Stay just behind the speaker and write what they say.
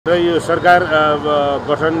र यो सरकार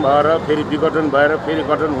गठन भएर फेरि विघटन भएर फेरि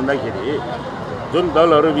गठन हुँदाखेरि जुन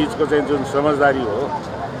दलहरू बीचको चाहिँ जुन समझदारी हो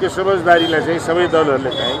त्यो समझदारीलाई चाहिँ सबै दलहरूले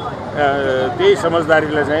चाहिँ त्यही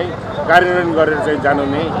समझदारीलाई चाहिँ कार्यान्वयन गरेर चाहिँ जानु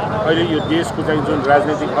नै अहिले यो देशको चाहिँ जुन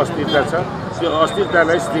राजनीतिक अस्थिरता छ त्यो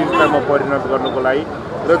अस्थिरतालाई स्थिरतामा परिणत गर्नको लागि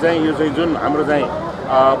र चाहिँ यो चाहिँ जुन हाम्रो चाहिँ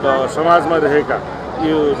समाजमा रहेका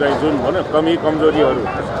यो चाहिँ जुन भनौँ कमी कमजोरीहरू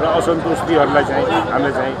र असन्तुष्टिहरूलाई चाहिँ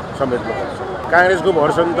हामीले चाहिँ समेट्नुपर्छ। कांग्रेसको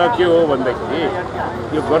भर्सन त के हो भन्दाखेरि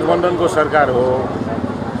यो गठबन्धनको सरकार हो।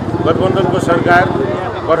 गठबन्धनको सरकार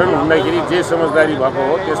गठन हुँदाखेरि जे समझदारी भएको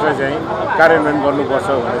हो त्यसलाई चाहिँ कार्यान्वयन गर्नुपर्छ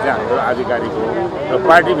भन्ने चाहिँ हाम्रो आधिकारिक हो। र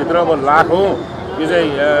पार्टीभित्र अब लाखौँ यो चाहिँ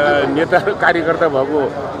नेता र कार्यकर्ता भएको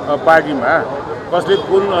पार्टीमा कसले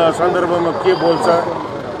कुन सन्दर्भमा के बोल्छ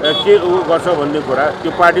के ऊ गर्छ भन्ने कुरा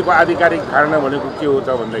त्यो पार्टीको आधिकारिक धारणा भनेको के हो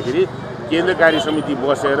त भन्दाखेरि केन्द्र कार्य समिति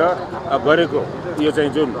बसेर गरेको यो चाहिँ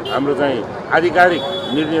जुन हाम्रो चाहिँ आधिकारिक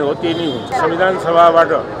निर्णय हो त्यही नै हुन्छ। संविधान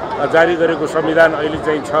सभाबाट जारी गरेको संविधान अहिले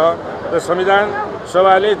चाहिँ छ र संविधान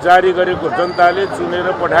सभाले जारी गरेको जनताले चुनेर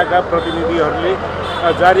पठाएका प्रतिनिधिहरूले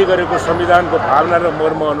जारी गरेको संविधानको भावना र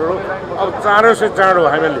मर्म अनुरूप अब चाँडो से चाँडो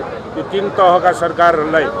हामीले यो तीन तहका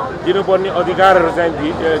सरकारहरूलाई दिनुपर्ने अधिकारहरू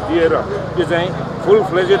चाहिँ दिएर यो चाहिँ फुल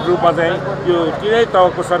फ्लेजेड रूपमा चाहिँ यो तीनै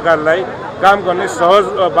तहको सरकारलाई काम गर्ने सहज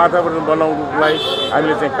वातावरण बनाउनुलाई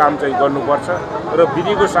हामीले चाहिँ काम चाहिँ गर्नुपर्छ र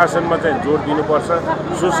विधिको शासनमा चाहिँ जोड दिनुपर्छ,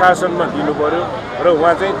 सुशासनमा दिनु पर्यो र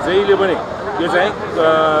उहाँ चाहिँ जहिले पनि यो चाहिँ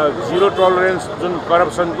जिरो टलरेन्स जुन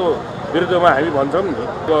करप्सनको विरुद्धमा हामी भन्छौँ नि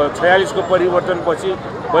 46 को परिवर्तनपछि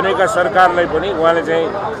बनेका सरकारलाई पनि उहाँले चाहिँ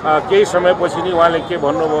केही समयपछि नि उहाँले के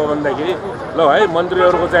भन्नुभयो भन्दाखेरि ल है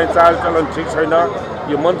मन्त्रीहरूको चाहिँ चालचलन ठिक छैन,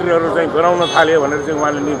 यो मन्त्रीहरू चाहिँ गराउन थाल्यो भनेर चाहिँ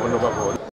उहाँले नि भन्नुभएको हो।